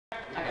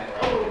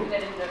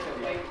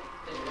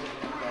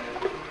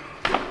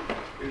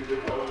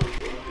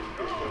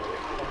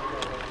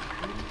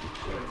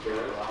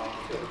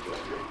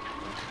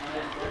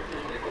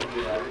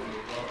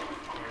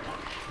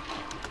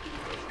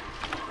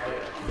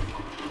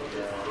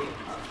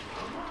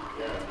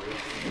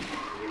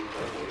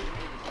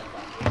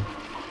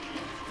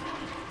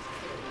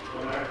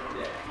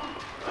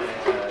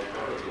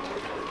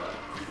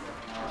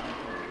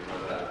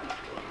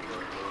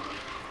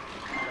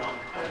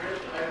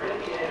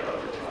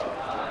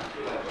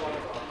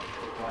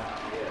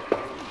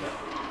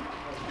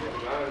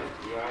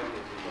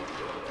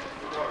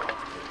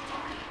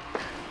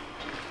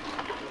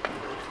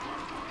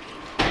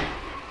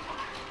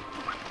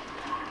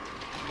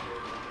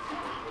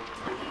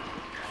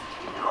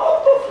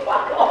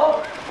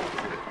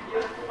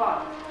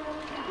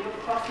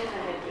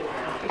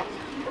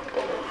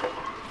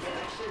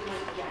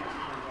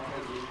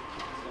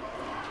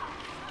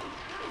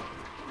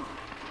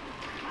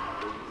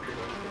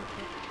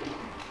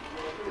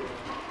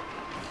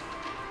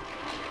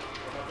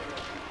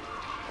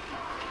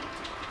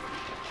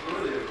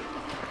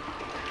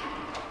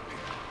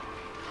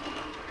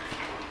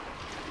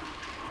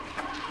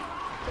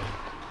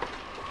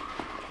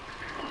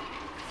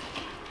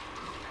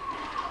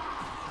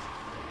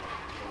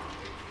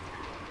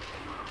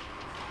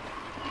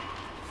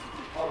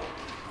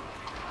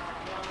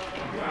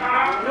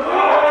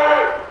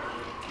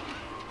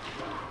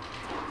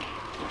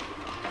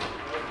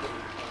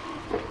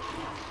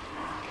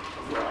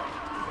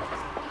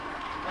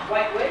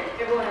Wait, where did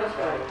everyone else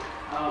go?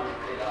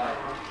 They died.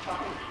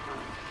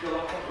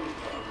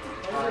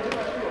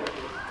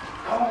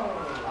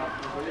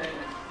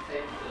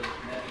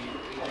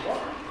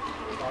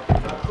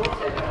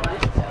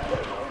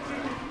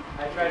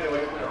 I tried to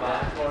wait for the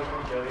basketball to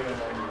kill you and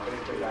then you put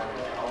it down.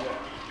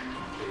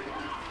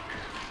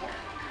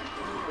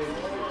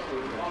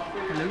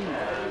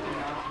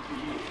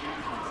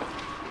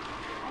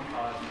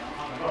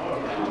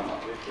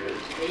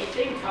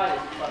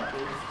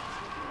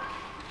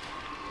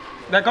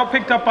 That got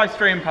picked up by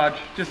Stream Pudge,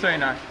 just so you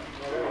know.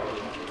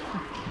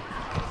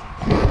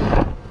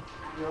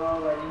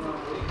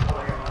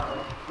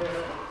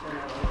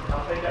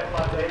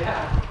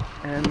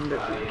 And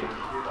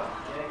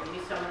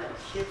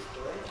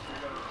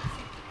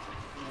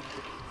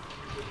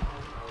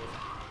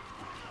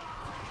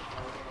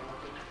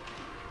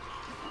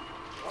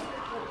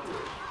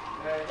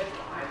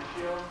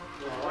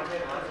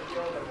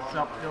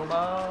Sup,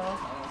 Gilba?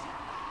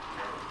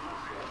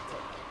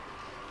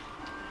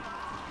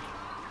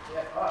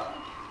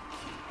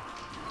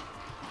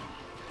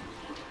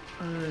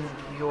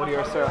 The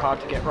audio is so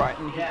hard to get right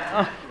in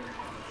here.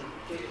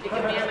 It makes me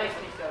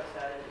so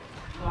excited.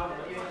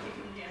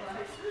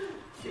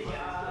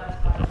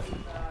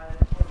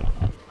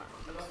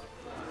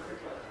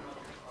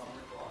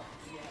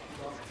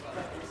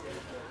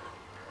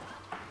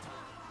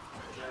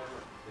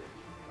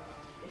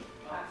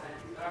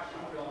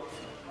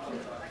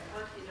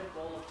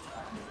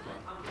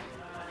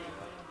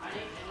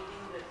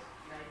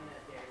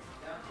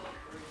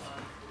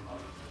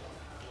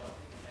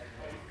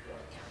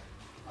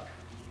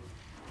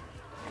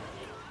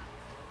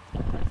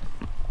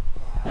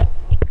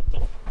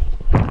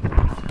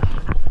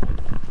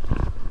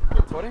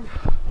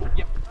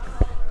 Yep.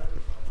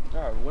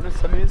 Alright, winner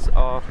semis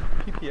are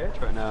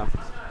PPH right now.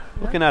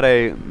 Looking at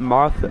a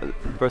Marth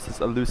versus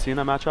a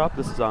Lucina matchup.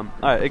 This is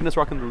Ignis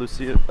rocking the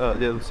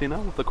Lucina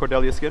with the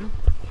Cordelia skin.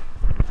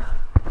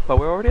 But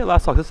we're already at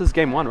last talk. This is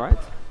game 1, right?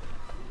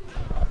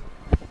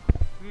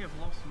 We have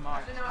lost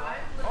Marth.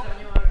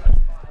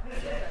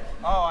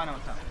 Oh, I know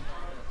what's happening.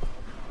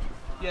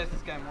 Yes,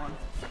 it's game 1.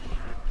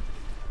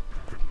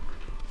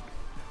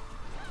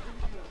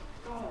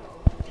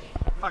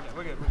 Okay,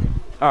 we're good.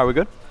 Alright, we're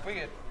good? We're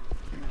good.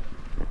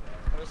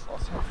 I just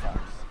lost some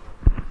facts.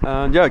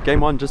 And yeah, game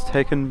 1 just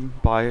taken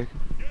by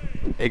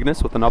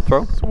Ignis with an up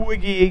throw.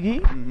 Swiggy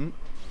Iggy. Mm-hmm.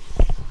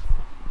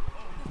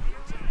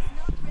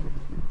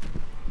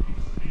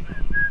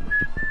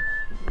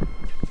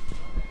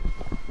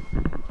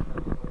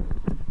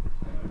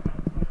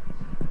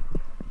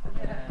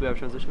 Do we have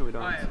transition or we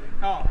don't?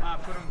 Put on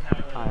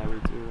camera. Yeah, we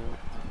do.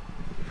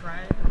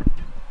 Train.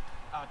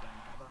 Oh, don't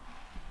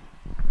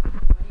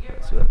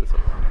So that is it.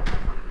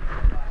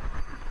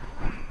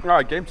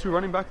 Alright, game 2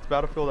 running back to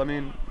Battlefield. I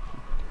mean,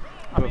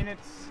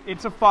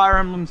 it's a Fire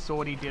Emblem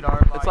Swordy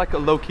Ditto. it's like a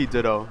low-key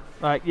ditto.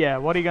 Like, yeah,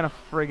 what are you gonna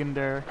friggin'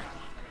 do?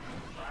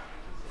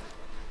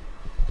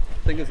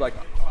 Thing is, like,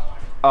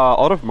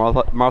 out of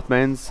Marth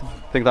mains,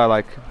 think that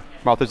like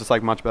Marth is just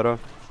like much better.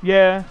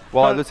 Yeah.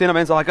 Well, Lucina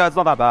mains are like, oh, it's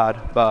not that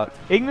bad, but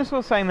Ignis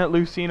was saying that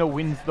Lucina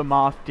wins the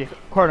Marth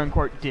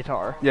quote-unquote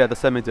ditto. yeah, the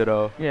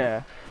semi-ditto.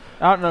 Yeah.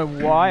 I don't know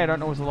why. I don't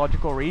know his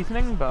logical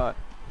reasoning, but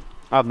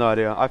I have no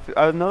idea.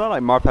 I know that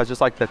like Marth has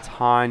just like the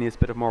tiniest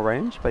bit of more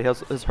range, but he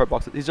has his hurt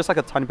box. He's just like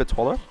a tiny bit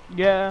taller.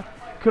 yeah.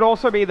 Could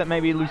also be that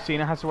maybe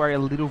Lucina has to worry a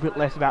little bit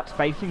less about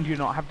spacing. Do you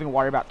not have to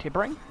worry about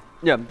tippering?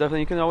 Yeah,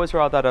 definitely. You can always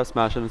throw out that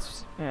smash, and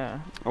it's a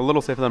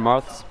little safer than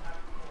Marth's.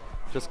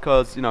 Just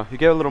because, you know, you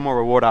get a little more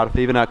reward out of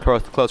it, even at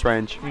close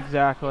range.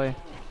 Exactly.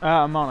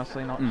 I'm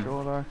honestly not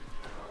sure, though.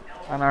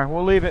 I know.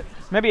 We'll leave it.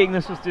 Maybe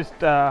Ignis was just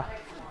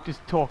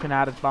talking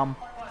out his bum.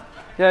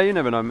 Yeah, you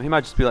never know. He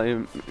might just be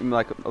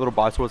like a little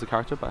biased towards the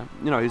character, but,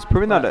 you know, he's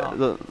proving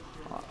that...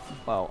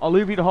 Well, I'll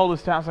leave you to hold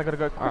this down, so I've got to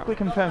go quickly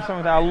confirm something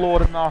with our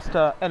Lord and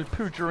Master El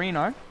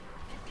Pugerino.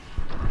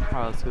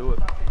 Alright, let's do it.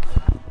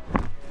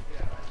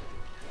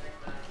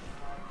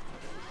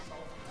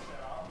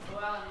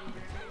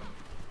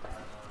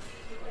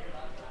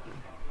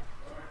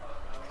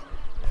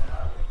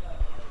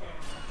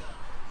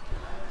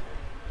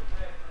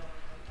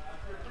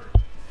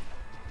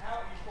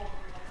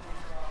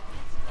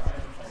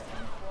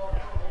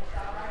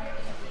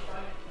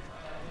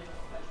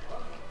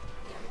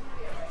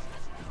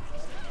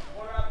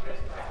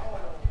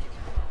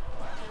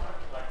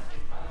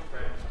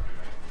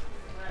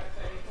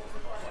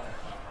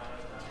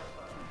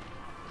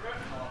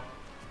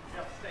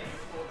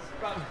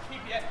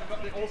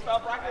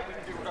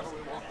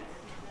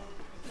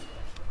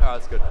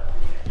 That's good.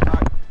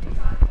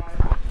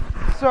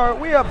 So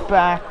we are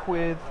back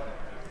with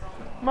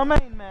my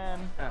main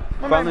man.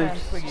 My Finally main man,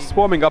 Swiggy.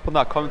 swarming up on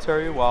that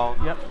commentary while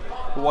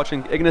we're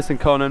watching Ignis and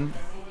Conan,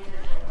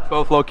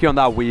 both low-key on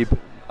that weeb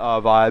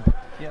vibe.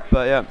 Yep.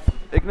 But yeah,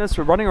 Ignis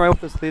running around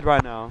with this lead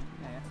right now.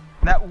 Yeah.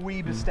 That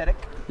weeb aesthetic.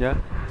 Yeah,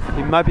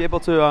 he might be able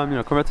to you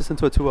know, convert this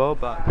into a 2-0,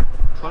 but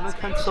Conan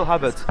can still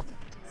have it.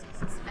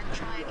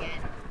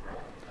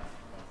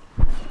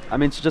 I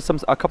mean, just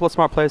a couple of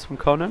smart plays from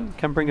Conan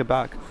can bring it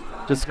back.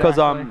 Just because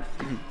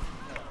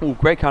Ooh,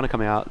 great counter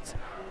coming out.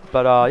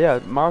 But yeah,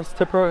 Marth's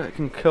tipper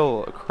can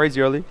kill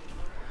crazy early.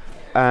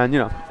 And, you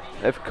know,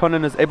 if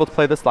Conan is able to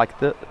play this like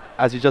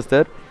as he just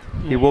did,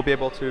 he will be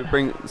able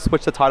to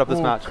switch the tide of this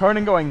match.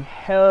 Conan going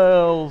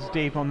hells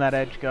deep on that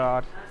edge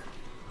guard.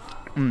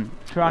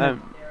 Trying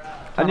to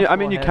I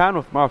mean, you can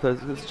with Marth.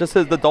 It's just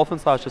the Dolphin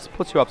Slash just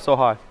puts you up so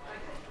high.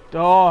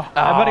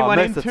 But he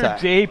went in missed too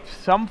attack. deep.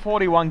 Some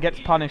 41 gets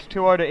punished.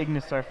 2-0 to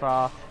Ignis so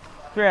far.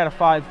 3 out of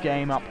 5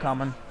 game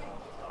upcoming.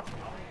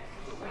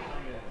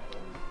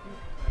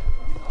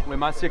 We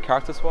might see a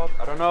character swap.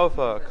 I don't know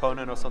if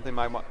Conan or something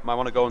might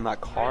want to go in that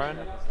Corin.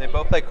 They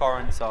both play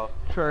Corin, so.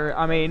 True.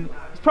 I mean,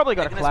 he's probably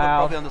got Ignis a would cloud.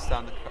 probably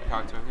understand the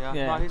character. Yeah.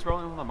 Yeah. No, he's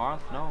rolling with the Marth.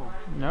 No.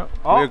 No.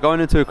 We're going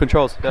into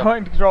controls. Yeah.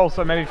 Going to control,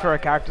 so maybe for a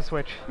character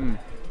switch.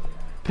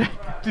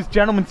 Just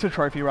gentlemen's to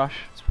trophy rush.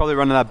 He's probably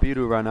running that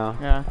Bidu right now.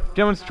 Yeah.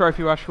 Gentlemen's to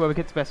trophy rush. Whoever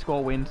gets the best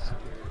score wins.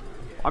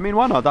 I mean,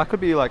 why not? That could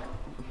be like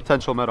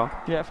potential meta.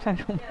 Yeah,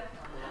 potential.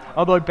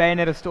 Although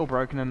Bayonetta's still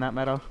broken in that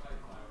meta.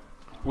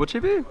 Would she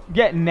be?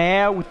 Yeah,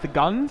 now with the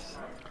guns.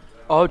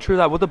 Oh, true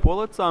that. With the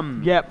bullets,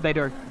 Yep, they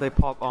do. they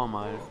pop. Oh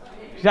my.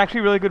 She's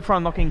actually really good for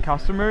unlocking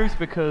custom moves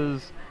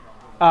because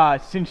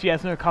since she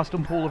has no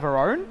custom pool of her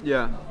own,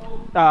 Yeah.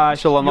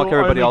 She'll unlock you'll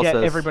everybody only get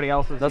else's. everybody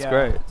else's. That's yeah.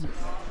 great.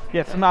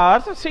 Yeah, so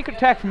that's a secret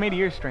tag from me to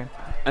your stream.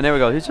 And there we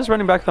go. He's just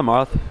running back to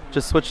Marth.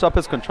 Just switched up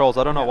his controls.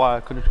 I don't know why.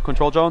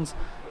 Control Jones.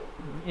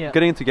 Yeah.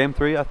 Getting into game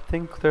 3. I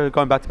think they're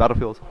going back to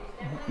Battlefield.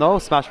 No,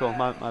 Smashville.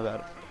 My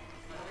bad.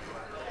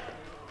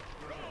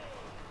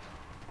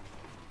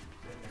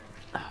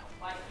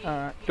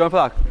 Going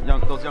for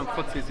that. Those young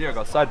footsies here.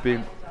 Go side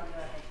beam.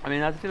 I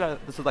mean, I feel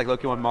like this is like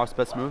looking one of Marth's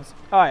best moves.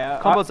 Oh yeah.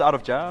 Combos out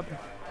of jab.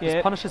 Yeah.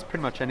 Just punishes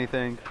pretty much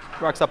anything.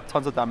 Racks up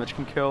tons of damage.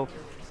 Can kill.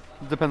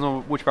 Depends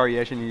on which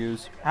variation you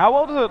use. How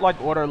well does it like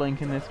auto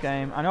link in this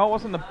game? I know it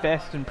wasn't the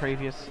best in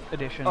previous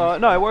editions.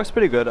 No, it works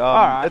pretty good.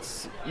 Alright.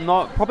 It's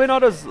probably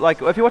not as like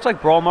if you watch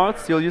like Brawl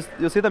Marths,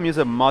 you'll see them use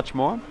it much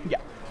more. Yeah.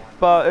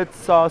 But it's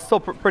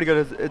still pretty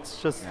good.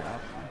 It's just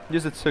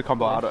use it to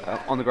combo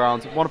out on the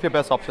ground. One of your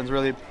best options,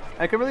 really.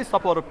 And it can really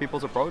stop a lot of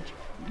people's approach.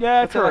 Yeah,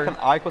 Let's say true. like an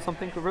Ike or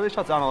something could really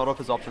shut down a lot of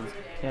his options.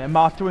 Yeah,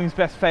 Marth doing his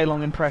best Fei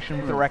Long impression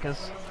with the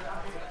Wreckers.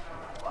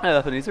 Yeah,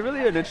 definitely. He's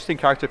really an interesting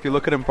character if you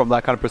look at him from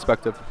that kind of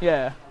perspective.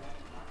 Yeah.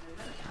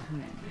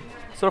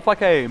 Sort of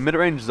like a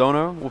mid-range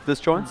zoner with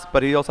disjoints,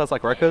 but he also has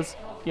like wreckers.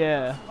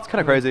 Yeah. It's kind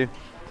of crazy.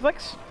 It's like,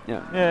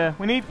 Yeah. yeah,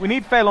 we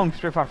need Fei Long for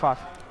Street Fighter 5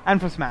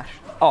 and for Smash.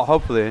 Oh,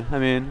 hopefully. I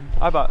mean,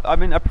 I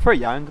prefer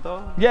Yang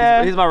though.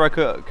 Yeah. He's my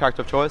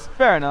character of choice.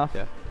 Fair enough.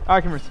 Yeah. I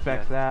can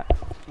respect that.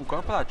 Ooh,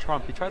 going for that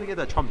trump. He tried to get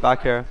that trump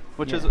back here,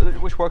 which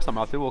works on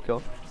Marth. It will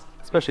kill,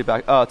 especially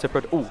back.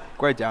 Tipper. Ooh,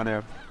 great down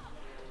air.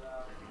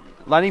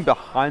 Landing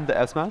behind the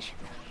F smash.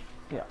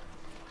 Yeah.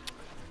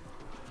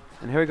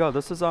 And here we go.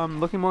 This is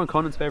looking more in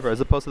Conan's favor as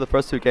opposed to the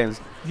first 2 games.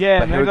 Yeah,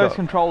 But here maybe we those go.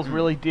 controls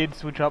really did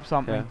switch up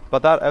something. Yeah.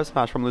 But that F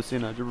smash from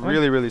Lucina,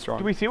 really strong.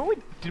 Did we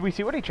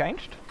see what he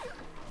changed?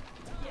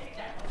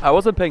 I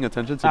wasn't paying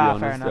attention to be honest.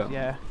 Fair enough.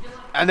 Yeah.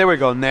 And there we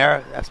go.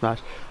 Nair F smash.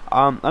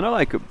 I know,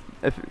 like,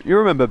 if you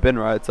remember Bin,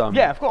 right?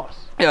 Yeah, of course.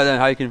 Yeah. Then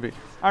how you can be.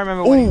 I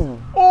remember when.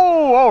 He,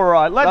 oh, all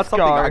right. Let's That's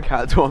something go. I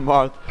can't do on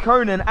Marth.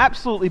 Conan,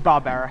 absolutely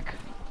barbaric.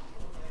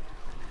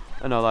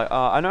 I know, like,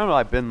 I know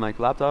I've been like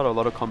lapped out a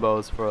lot of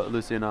combos for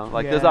Lucina.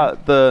 Like, Yeah. there's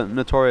the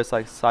notorious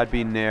like side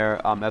B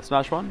Nair F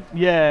smash one.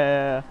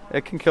 Yeah.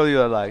 It can kill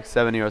you at like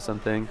 70 or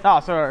something. Oh,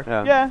 so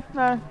Yeah.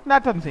 no,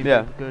 that doesn't seem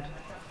Yeah. good.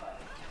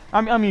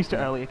 I'm used to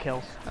earlier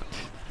kills.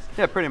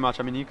 Yeah, pretty much.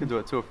 I mean, you can do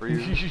it too for you.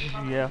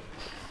 Yeah.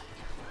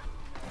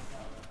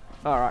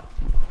 All right.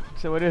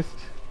 So I mean,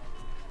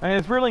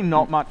 there's really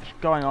not much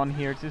going on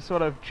here. It's just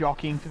sort of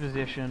jockeying for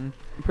position.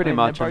 Pretty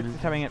much. They're I both mean.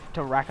 just having it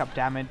to rack up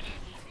damage.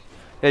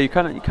 Yeah, you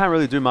can't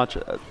really do much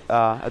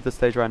at this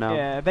stage right now.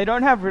 Yeah, they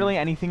don't have really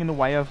anything in the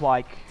way of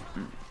like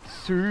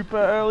super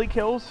early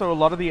kills. So a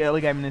lot of the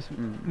early game in this,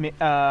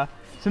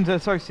 since they're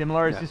so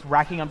similar, is just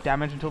racking up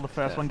damage until the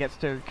first one gets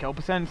to kill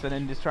percents, and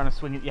then just trying to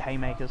swing at your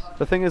haymakers.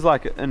 The thing is,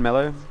 like in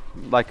melee,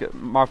 like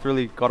Marth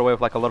really got away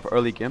with like a lot of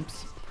early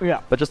gimps.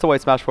 Yeah. But just the way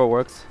Smash 4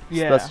 works,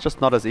 Yeah. that's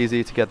just not as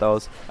easy to get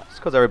those. Just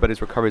because everybody's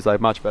recovery is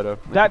like much better.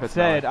 That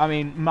said, I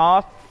mean,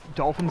 Marth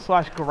Dolphin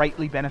Slash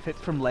greatly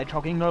benefits from ledge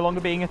hogging no longer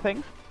being a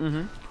thing.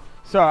 Mm-hmm.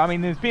 So, I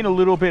mean, there's been a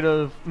little bit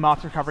of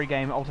Marth's recovery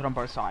game altered on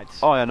both sides.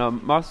 Oh yeah, no,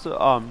 Marth's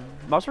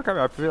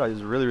recovery I feel like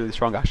is really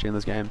strong actually in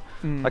this game.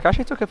 Like I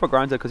actually took it for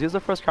granted because he was the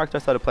first character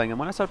I started playing, and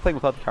when I started playing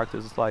with other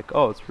characters, it's like,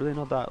 oh, it's really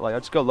not that. Like I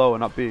just go low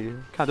and up B.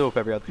 Can't do it with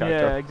every other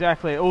character. Yeah,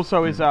 exactly.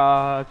 Also,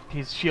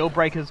 his shield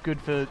breaker's good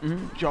for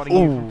jotting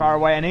you from far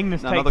away, and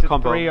Ignis Another takes it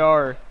combo.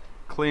 3-0.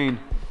 Clean.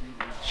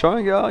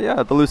 Showing,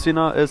 yeah, the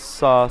Lucina is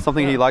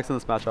something he likes in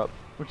this matchup.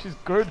 Which is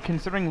good,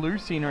 considering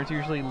Lucina is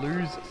usually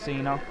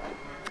lose-Cena.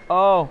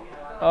 Oh.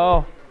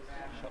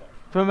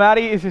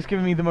 Bamati is just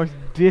giving me the most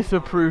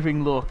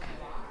disapproving look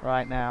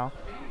right now.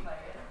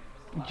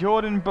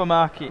 Jordan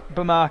Bamati.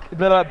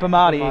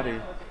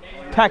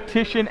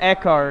 Tactician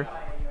Echo.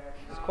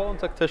 Just call him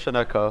Tactician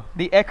Echo.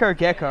 The Echo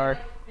Gecko.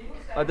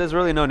 There's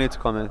really no need to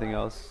call him anything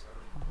else.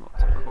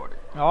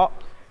 Oh.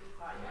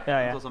 Yeah,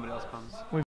 yeah. Until somebody else comes.